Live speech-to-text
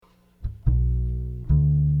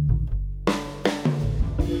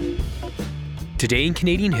Today in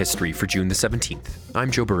Canadian history for June the 17th, I'm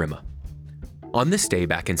Joe Barima. On this day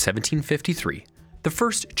back in 1753, the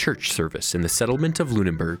first church service in the settlement of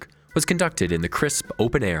Lunenburg was conducted in the crisp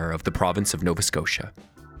open air of the province of Nova Scotia.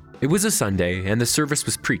 It was a Sunday, and the service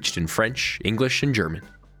was preached in French, English, and German.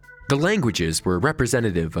 The languages were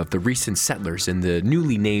representative of the recent settlers in the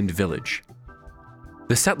newly named village.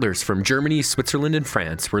 The settlers from Germany, Switzerland, and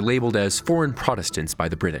France were labeled as foreign Protestants by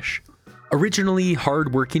the British. Originally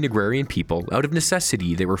hard-working agrarian people, out of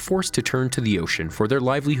necessity they were forced to turn to the ocean for their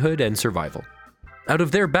livelihood and survival. Out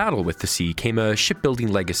of their battle with the sea came a shipbuilding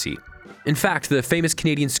legacy. In fact, the famous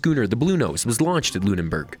Canadian schooner, the Bluenose, was launched at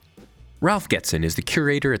Lunenburg. Ralph Getson is the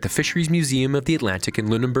curator at the Fisheries Museum of the Atlantic in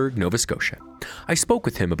Lunenburg, Nova Scotia. I spoke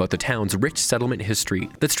with him about the town's rich settlement history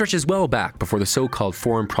that stretches well back before the so-called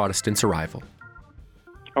foreign Protestants' arrival.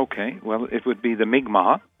 Okay, well, it would be the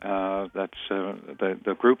Mi'kmaq. That's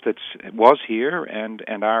the group that was here and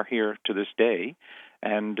are here to this day.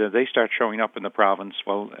 And they start showing up in the province,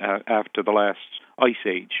 after the last ice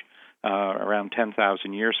age, around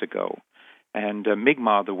 10,000 years ago. And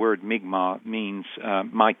Mi'kmaq, the word Mi'kmaq means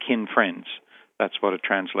my kin friends. That's what it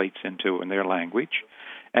translates into in their language.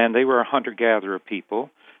 And they were a hunter-gatherer people.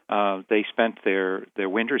 They spent their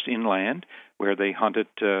winters inland, where they hunted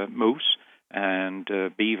moose and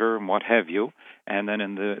beaver and what have you. And then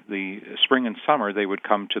in the spring and summer, they would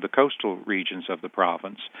come to the coastal regions of the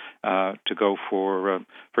province to go for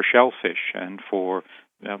shellfish and for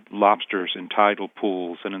lobsters in tidal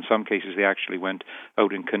pools, and in some cases they actually went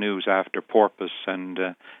out in canoes after porpoise and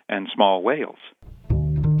small whales.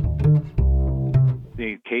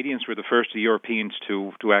 The Acadians were the first Europeans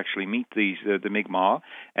to actually meet the Mi'kmaq,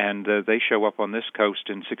 and they show up on this coast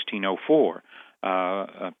in 1604.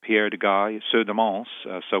 Pierre de Guy, Sieur de Mons,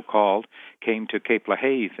 so-called, came to Cape La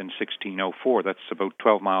Heve in 1604. That's about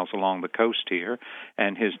 12 miles along the coast here,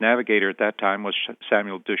 and his navigator at that time was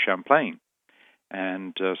Samuel de Champlain.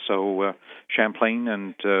 And so Champlain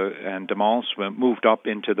and de Mons moved up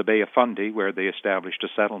into the Bay of Fundy, where they established a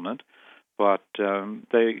settlement. But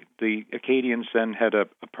the Acadians then had a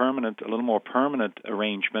little more permanent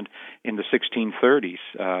arrangement in the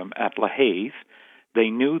 1630s at La Heve. They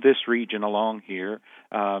knew this region along here.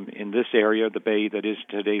 In this area, the bay that is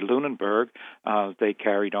today Lunenburg, they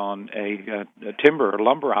carried on a timber or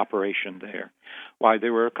lumber operation there. Why,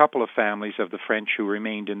 there were a couple of families of the French who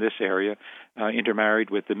remained in this area, intermarried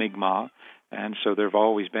with the Mi'kmaq, and so there have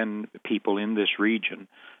always been people in this region.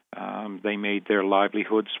 They made their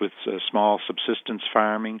livelihoods with small subsistence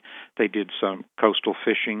farming. They did some coastal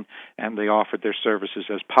fishing, and they offered their services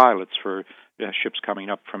as pilots for ships coming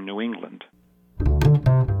up from New England.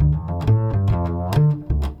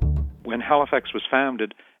 When Halifax was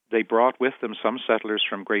founded, they brought with them some settlers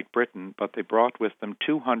from Great Britain, but they brought with them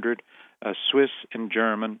 200 Swiss and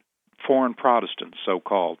German foreign Protestants,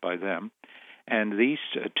 so-called by them. And these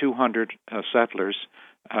 200 settlers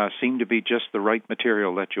seemed to be just the right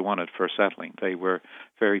material that you wanted for settling. They were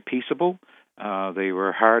very peaceable, they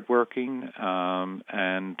were hardworking,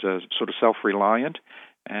 and sort of self-reliant.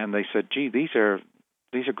 And they said, gee, these are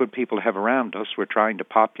good people to have around us. We're trying to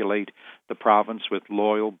populate the province with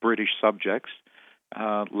loyal British subjects.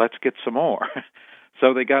 Let's get some more.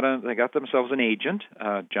 So they got themselves an agent,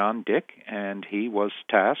 John Dick, and he was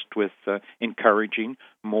tasked with encouraging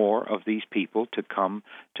more of these people to come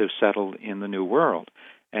to settle in the New World.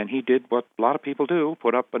 And he did what a lot of people do,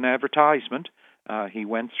 put up an advertisement. He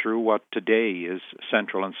went through what today is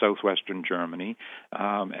central and southwestern Germany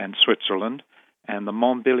and Switzerland, and the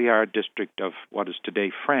Montbéliard district of what is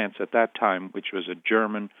today France at that time, which was a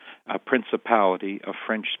German principality of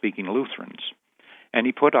French-speaking Lutherans. And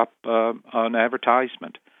he put up an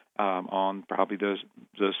advertisement on probably the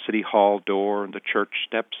city hall door and the church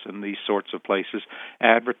steps and these sorts of places,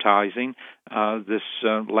 advertising this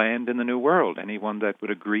land in the New World. Anyone that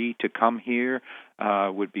would agree to come here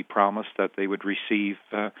would be promised that they would receive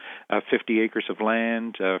 50 acres of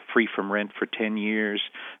land, free from rent for 10 years.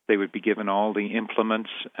 They would be given all the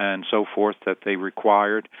implements and so forth that they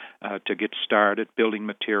required to get started, building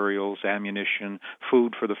materials, ammunition,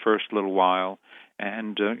 food for the first little while.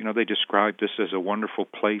 And, they described this as a wonderful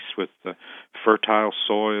place with fertile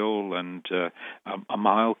soil and a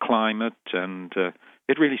mild climate, and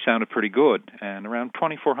it really sounded pretty good. And around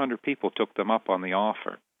 2,400 people took them up on the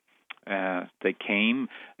offer. They came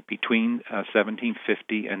between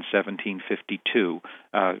 1750 and 1752,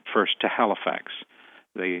 first to Halifax.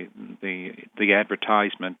 The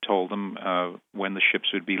advertisement told them when the ships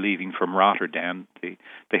would be leaving from Rotterdam. They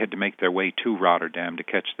had to make their way to Rotterdam to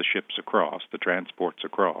catch the ships across, the transports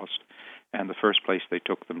across. And the first place they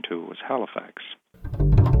took them to was Halifax.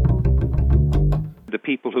 The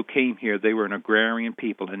people who came here, they were an agrarian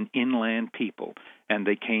people, an inland people, and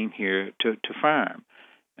they came here to farm.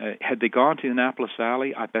 Had they gone to Annapolis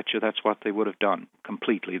Valley, I bet you that's what they would have done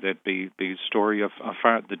completely. There'd be the story of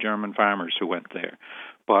the German farmers who went there.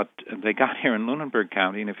 But they got here in Lunenburg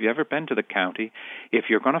County, and if you've ever been to the county, if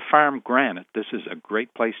you're going to farm granite, this is a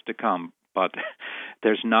great place to come. But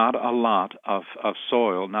there's not a lot of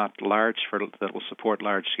soil, not large that will support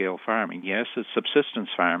large-scale farming. Yes, it's subsistence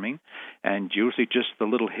farming, and usually just the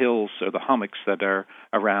little hills or the hummocks that are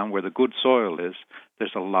around where the good soil is,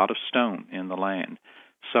 there's a lot of stone in the land.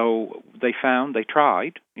 So they tried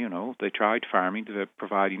farming,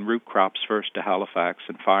 providing root crops first to Halifax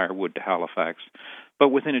and firewood to Halifax. But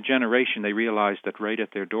within a generation, they realized that right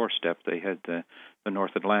at their doorstep they had the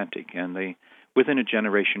North Atlantic, and they, within a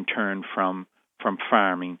generation, turned from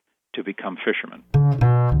farming to become fishermen.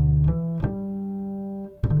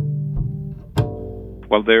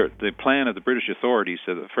 Well, the plan of the British authorities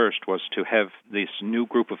at first was to have this new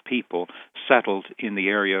group of people settled in the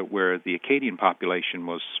area where the Acadian population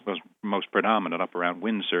was most predominant, up around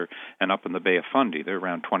Windsor and up in the Bay of Fundy. There were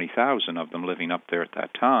around 20,000 of them living up there at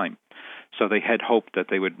that time. So they had hoped that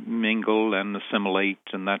they would mingle and assimilate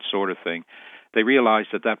and that sort of thing. They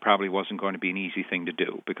realized that probably wasn't going to be an easy thing to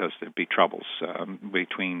do because there'd be troubles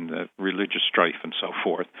between the religious strife and so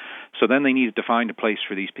forth. So then they needed to find a place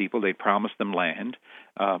for these people. They promised them land.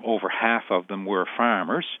 Over half of them were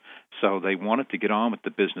farmers, so they wanted to get on with the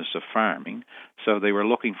business of farming. So they were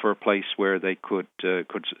looking for a place where they could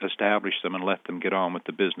establish them and let them get on with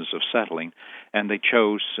the business of settling. And they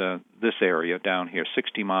chose this area down here,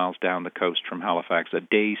 60 miles down the coast from Halifax, a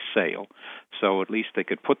day's sail. So at least they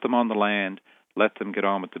could put them on the land, let them get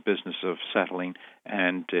on with the business of settling,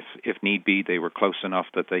 and if need be, they were close enough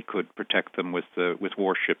that they could protect them with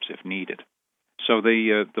warships if needed. So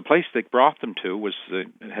the place they brought them to was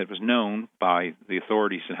known by the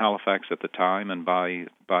authorities in Halifax at the time and by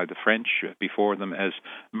the French before them as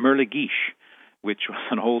Merleguiche, which was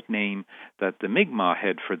an old name that the Mi'kmaq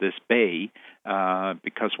had for this bay,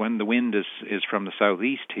 because when the wind is from the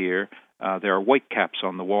southeast here, there are whitecaps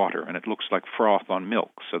on the water, and it looks like froth on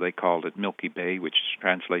milk, so they called it Milky Bay, which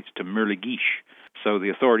translates to Merleguiche. So the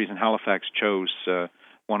authorities in Halifax chose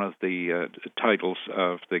one of the titles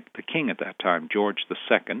of the king at that time, George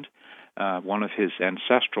II. One of his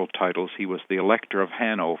ancestral titles, he was the Elector of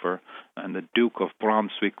Hanover and the Duke of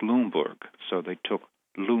Brunswick-Luneburg. So they took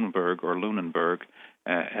Lunenburg or Lunenburg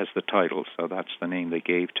as the title, so that's the name they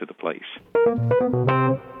gave to the place.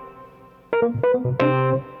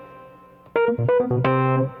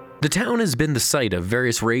 The town has been the site of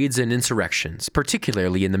various raids and insurrections,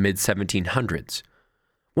 particularly in the mid-1700s.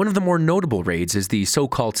 One of the more notable raids is the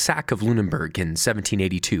so-called Sack of Lunenburg in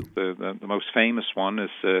 1782. The most famous one is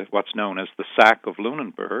what's known as the Sack of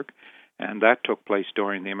Lunenburg, and that took place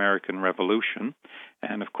during the American Revolution.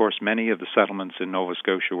 And, of course, many of the settlements in Nova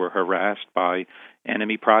Scotia were harassed by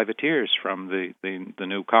enemy privateers from the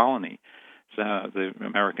new colony, the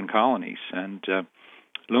American colonies. And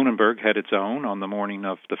Lunenburg had its own on the morning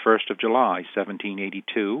of the 1st of July,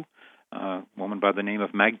 1782. A woman by the name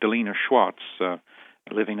of Magdalena Schwartz,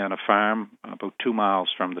 living on a farm about 2 miles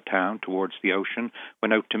from the town towards the ocean,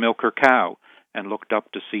 went out to milk her cow and looked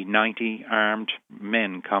up to see 90 armed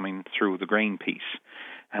men coming through the grain piece.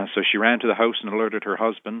 So she ran to the house and alerted her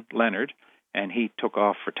husband, Leonard, and he took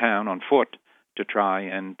off for town on foot to try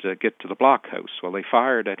and get to the blockhouse. Well, they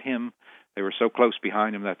fired at him. They were so close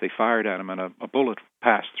behind him that they fired at him, and a bullet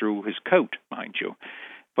passed through his coat, mind you.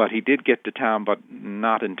 But he did get to town, but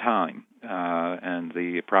not in time. And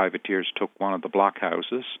the privateers took one of the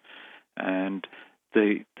blockhouses, and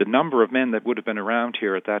the number of men that would have been around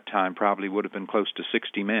here at that time probably would have been close to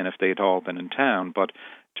 60 men if they had all been in town. But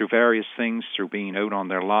through various things, through being out on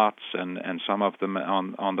their lots and some of them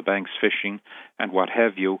on the banks fishing and what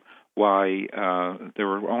have you, there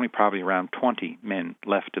were only probably around 20 men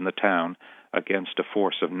left in the town against a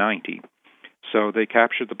force of 90. So they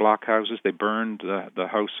captured the blockhouses. They burned the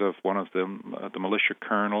house of one of them, the militia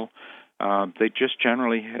colonel. They just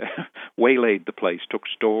generally waylaid the place, took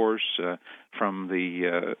stores from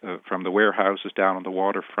the warehouses down on the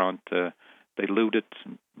waterfront. They looted,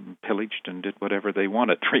 pillaged, and did whatever they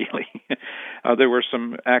wanted, really. There were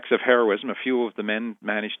some acts of heroism. A few of the men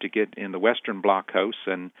managed to get in the western blockhouse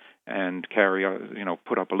and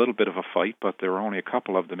put up a little bit of a fight, but there were only a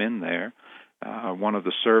couple of them in there. One of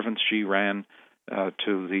the servants, she ran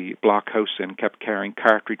to the blockhouse and kept carrying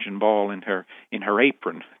cartridge and ball in her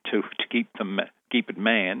apron to keep it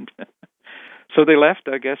manned. So they left.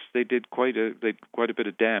 I guess they did quite a bit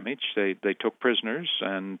of damage. They took prisoners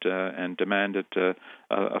and demanded a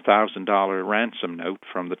 $1,000 ransom note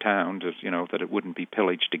from the town, that it wouldn't be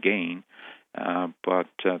pillaged again. But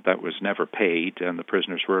that was never paid, and the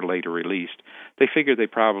prisoners were later released. They figured they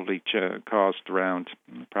probably caused around,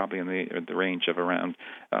 probably in the range of around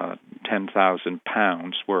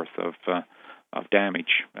 £10,000 worth of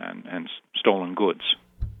damage and stolen goods.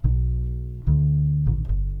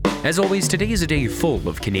 As always, today is a day full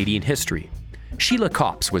of Canadian history. Sheila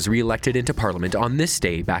Copps was re-elected into Parliament on this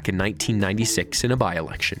day back in 1996 in a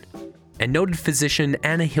by-election. And noted physician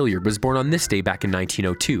Anna Hilliard was born on this day back in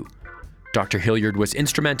 1902. Dr. Hilliard was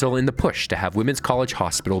instrumental in the push to have Women's College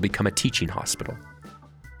Hospital become a teaching hospital.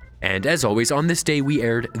 And as always, on this day we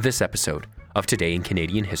aired this episode of Today in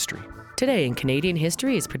Canadian History. Today in Canadian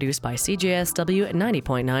History is produced by CJSW at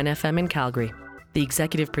 90.9 FM in Calgary. The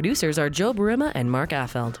executive producers are Joe Burima and Mark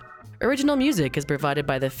Affeld. Original music is provided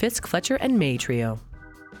by the Fisk, Fletcher, and May Trio.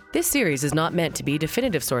 This series is not meant to be a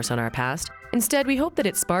definitive source on our past. Instead, we hope that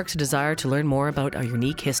it sparks a desire to learn more about our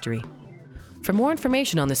unique history. For more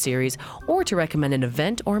information on the series, or to recommend an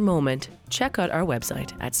event or moment, check out our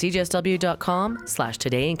website at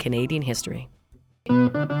cjsw.com/todayincanadianhistory.